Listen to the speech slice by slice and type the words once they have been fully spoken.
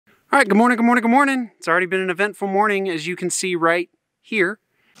All right, good morning, good morning, good morning. It's already been an eventful morning, as you can see right here.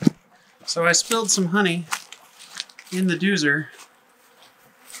 So I spilled some honey in the doozer,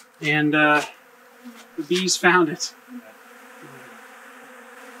 and the bees found it.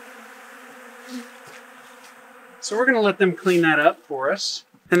 So we're gonna let them clean that up for us,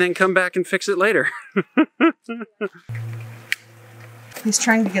 and then come back and fix it later. He's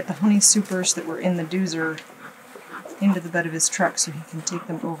trying to get the honey supers that were in the doozer into the bed of his truck so he can take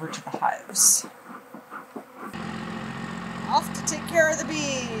them over to the hives. Off to take care of the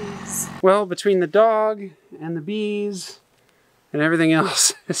bees. Well, between the dog and the bees and everything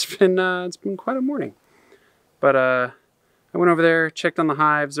else, it's been quite a morning. But I went over there, checked on the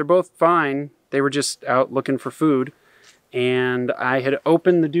hives. They're both fine. They were just out looking for food. And I had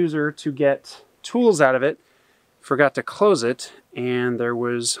opened the doozer to get tools out of it, forgot to close it, and there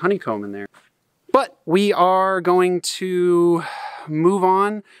was honeycomb in there. But we are going to move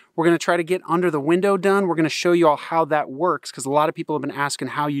on. We're going to try to get under the window done. We're going to show you all how that works because a lot of people have been asking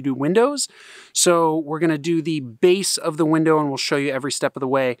how you do windows. So we're going to do the base of the window and we'll show you every step of the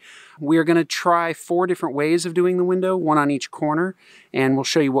way. We're going to try 4 different ways of doing the window, 1 on each corner, and we'll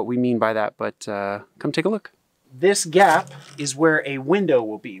show you what we mean by that. But come take a look. This gap is where a window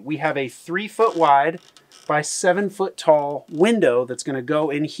will be. We have a 3-foot wide by 7-foot tall window that's going to go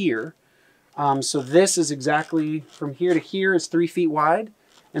in here. So this is exactly from here to here is 3 feet wide.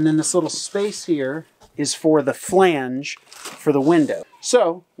 And then this little space here is for the flange for the window.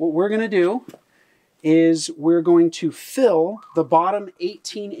 So what we're going to do is we're going to fill the bottom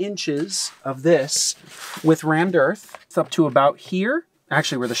 18 inches of this with rammed earth. It's up to about here,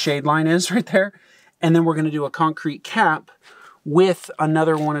 actually where the shade line is right there. And then we're going to do a concrete cap with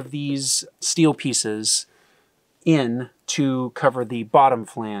another one of these steel pieces in to cover the bottom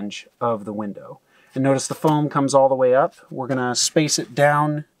flange of the window. And notice the foam comes all the way up. We're gonna space it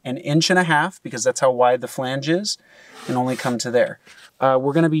down 1.5 inches because that's how wide the flange is, and only come to there.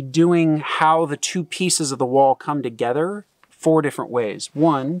 We're gonna be doing how the 2 pieces of the wall come together 4 different ways.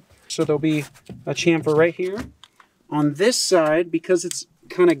 1, so there'll be a chamfer right here. On this side, because it's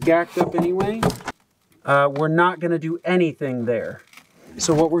kind of gacked up anyway, we're not gonna do anything there.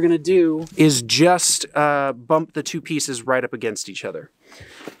 So what we're gonna do is just bump the 2 pieces right up against each other.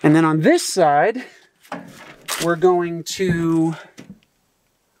 And then on this side, we're going to,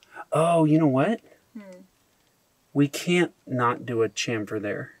 oh, you know what? We can't not do a chamfer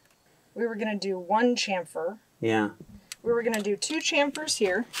there. We were gonna do 1 chamfer. Yeah. We were gonna do 2 chamfers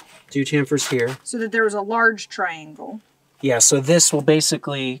here. 2 chamfers here. So that there was a large triangle. Yeah, so this will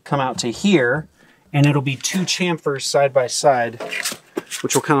basically come out to here, and it'll be 2 chamfers side by side,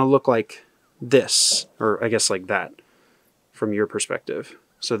 which will kind of look like this, or I guess like that, from your perspective.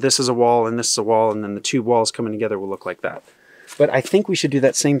 So this is a wall, and this is a wall, and then the 2 walls coming together will look like that. But I think we should do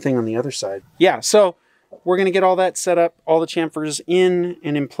that same thing on the other side. Yeah, so we're going to get all that set up, all the chamfers in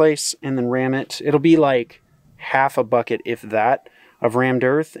and in place, and then ram it. It'll be like half a bucket, if that, of rammed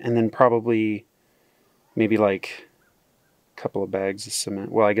earth, and then probably maybe like a couple of bags of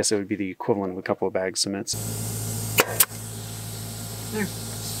cement. Well, I guess it would be the equivalent of a couple of bags of cement. There.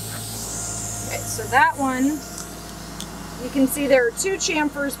 Okay, so that one, you can see there are 2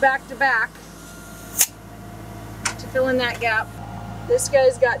 chamfers back to back to fill in that gap. This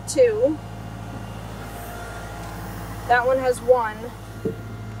guy's got 2. That one has 1.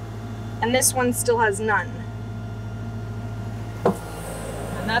 And this one still has none.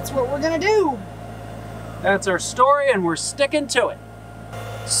 And that's what we're gonna do. That's our story, and we're sticking to it.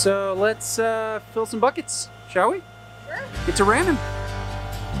 So let's fill some buckets, shall we? Sure. Get to ramming.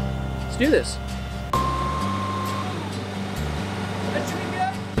 Let's do this.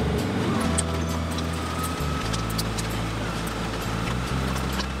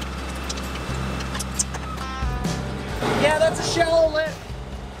 Yeah, that's a shallow lip.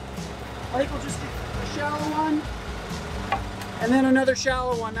 I think we'll just do a shallow one and then another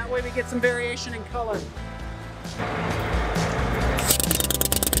shallow one. That way we get some variation in color.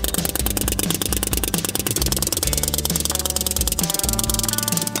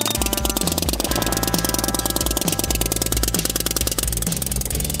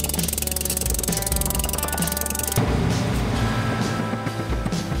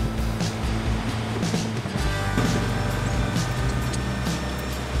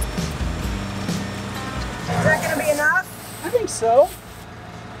 So,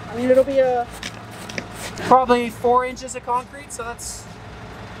 I mean, it'll be probably 4 inches of concrete, so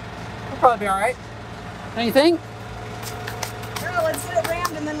that'll probably be all right. Anything? Yeah, let's get it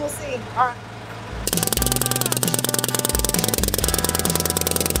rammed and then we'll see. All right.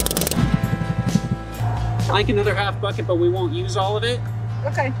 Like another half bucket, but we won't use all of it.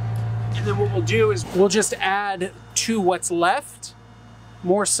 Okay. And then what we'll do is we'll just add to what's left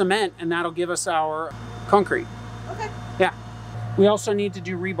more cement, and that'll give us our concrete. Okay. Yeah. We also need to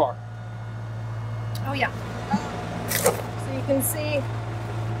do rebar. Oh yeah. So you can see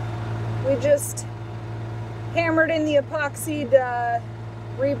we just hammered in the epoxied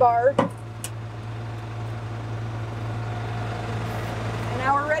rebar. And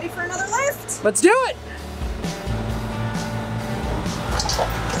now we're ready for another lift. Let's do it.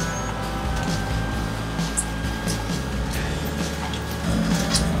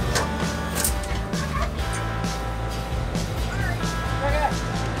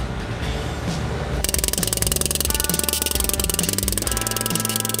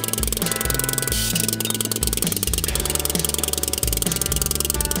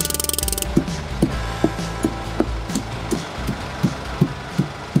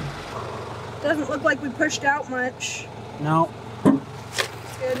 Doesn't look like we pushed out much. No.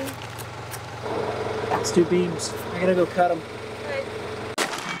 Good. It's 2 beams. I gotta go cut them. Okay.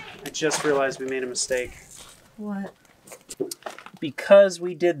 I just realized we made a mistake. What? Because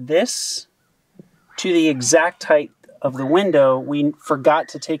we did this to the exact height of the window, we forgot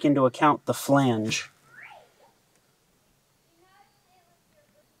to take into account the flange.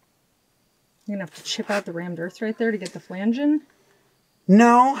 You're gonna have to chip out the rammed earth right there to get the flange in?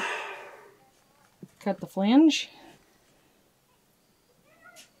 No. Cut the flange?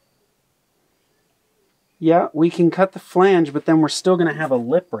 Yeah, we can cut the flange, but then we're still going to have a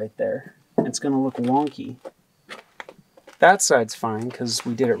lip right there. It's going to look wonky. That side's fine, because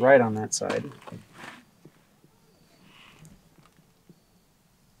we did it right on that side.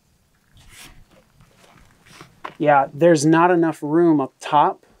 Yeah, there's not enough room up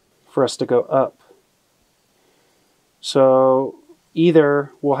top for us to go up. So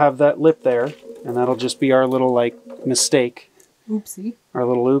either we'll have that lip there, and that'll just be our little, like, mistake. Oopsie. Our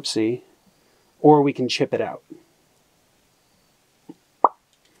little oopsie. Or we can chip it out.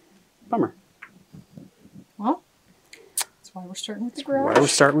 Bummer. Well, that's why we're starting with the garage. Why we're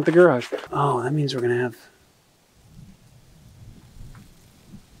starting with the garage. Oh, that means we're going to have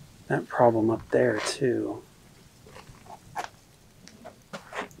that problem up there, too.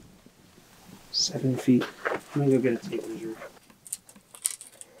 7 feet. Let me go get a tape measure.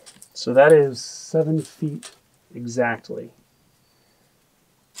 So that is 7 feet exactly.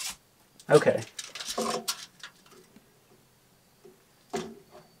 Okay.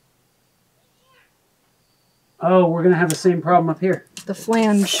 Oh, we're going to have the same problem up here. The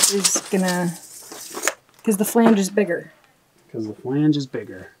flange is gonna... Because the flange is bigger. Because the flange is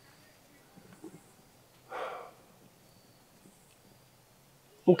bigger.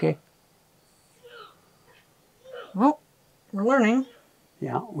 Okay. Well, we're learning.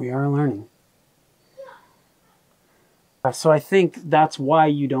 Yeah, we are learning. So I think that's why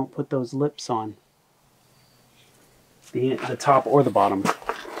you don't put those lips on. The top or the bottom.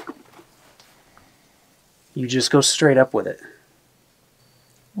 You just go straight up with it.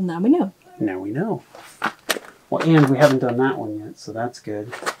 Well, now we know. Now we know. Well, and we haven't done that one yet, so that's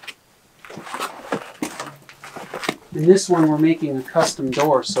good. In this one, we're making a custom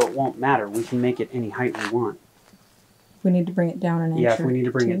door, so it won't matter. We can make it any height we want. We need to bring it down an inch. Yeah, if we need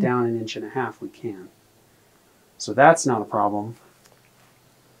to bring it down 1.5 inches, we can. So that's not a problem.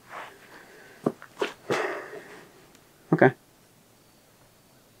 Okay.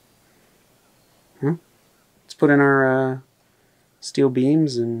 Huh? Let's put in our steel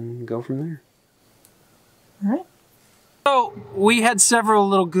beams and go from there. All right. So we had several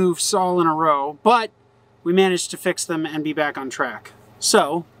little goofs all in a row, but we managed to fix them and be back on track.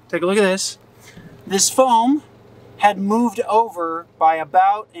 So take a look at this. This foam had moved over by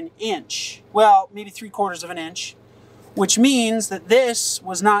about 1 inch. Well, maybe 3/4 of an inch, which means that this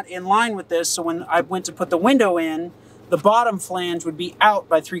was not in line with this. So when I went to put the window in, the bottom flange would be out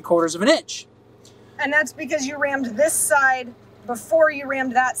by 3/4 of an inch. And that's because you rammed this side before you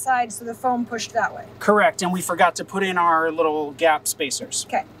rammed that side, so the foam pushed that way. Correct, and we forgot to put in our little gap spacers.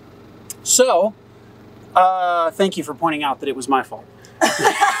 Okay. So, thank you for pointing out that it was my fault.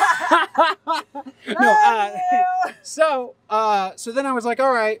 So then I was like,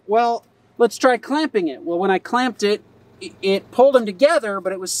 all right, well, let's try clamping it. Well, when I clamped it, it pulled them together,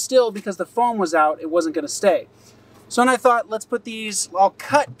 but it was still, because the foam was out, it wasn't going to stay. So then I thought, let's put these, I'll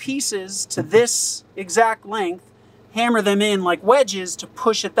cut pieces to this exact length, hammer them in like wedges to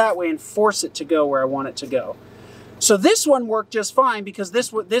push it that way and force it to go where I want it to go. So this one worked just fine because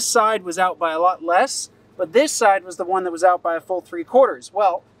this side was out by a lot less, but this side was the one that was out by a full 3/4.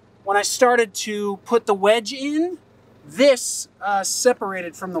 Well, when I started to put the wedge in, this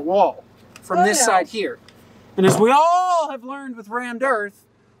separated from the wall, from this side here. And as we all have learned with rammed earth,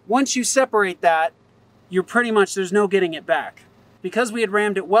 once you separate that, you're pretty much, there's no getting it back. Because we had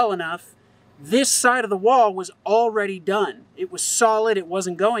rammed it well enough, this side of the wall was already done. It was solid, it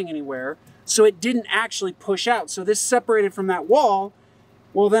wasn't going anywhere, so it didn't actually push out. So this separated from that wall.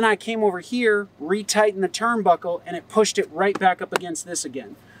 Well, then I came over here, retightened the turnbuckle, and it pushed it right back up against this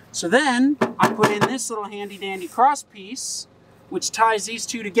again. So then I put in this little handy dandy cross piece, which ties these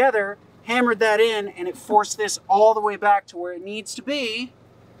two together, hammered that in, and it forced this all the way back to where it needs to be.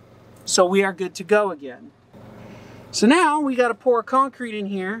 So we are good to go again. So now we got to pour concrete in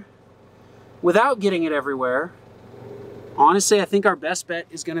here without getting it everywhere. Honestly, I think our best bet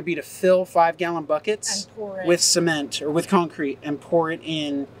is going to be to fill 5-gallon buckets with cement or with concrete and pour it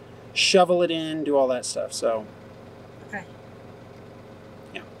in, shovel it in, do all that stuff. So, okay.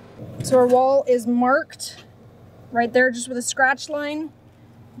 Yeah. So our wall is marked right there just with a scratch line.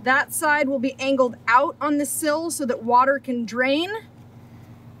 That side will be angled out on the sill so that water can drain.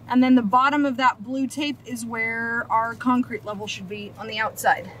 And then the bottom of that blue tape is where our concrete level should be on the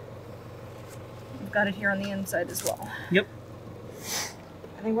outside. We've got it here on the inside as well. Yep.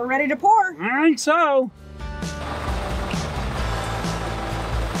 I think we're ready to pour. All right, so.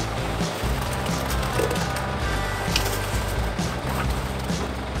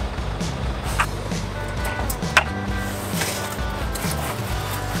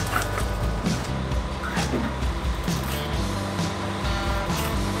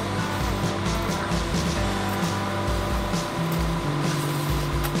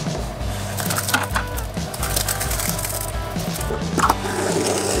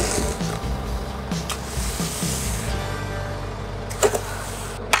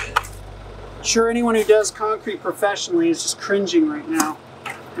 Sure, anyone who does concrete professionally is just cringing right now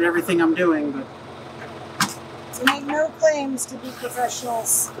at everything I'm doing, but We make no claims to be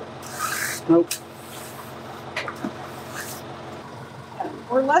professionals. nope.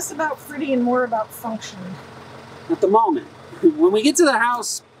 We're less about pretty and more about function. At the moment. When we get to the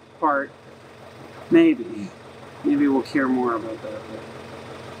house part, maybe we'll care more about that.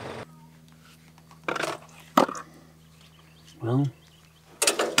 Well.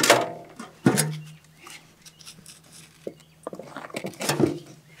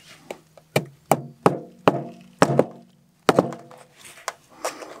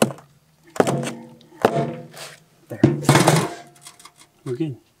 We're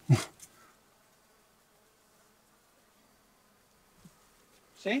good.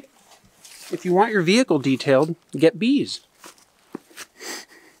 See? If you want your vehicle detailed, get bees.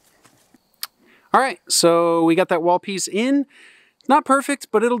 All right, so we got that wall piece in. Not perfect,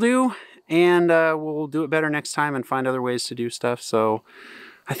 but it'll do. And we'll do it better next time and find other ways to do stuff. So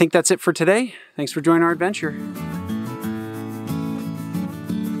I think that's it for today. Thanks for joining our adventure.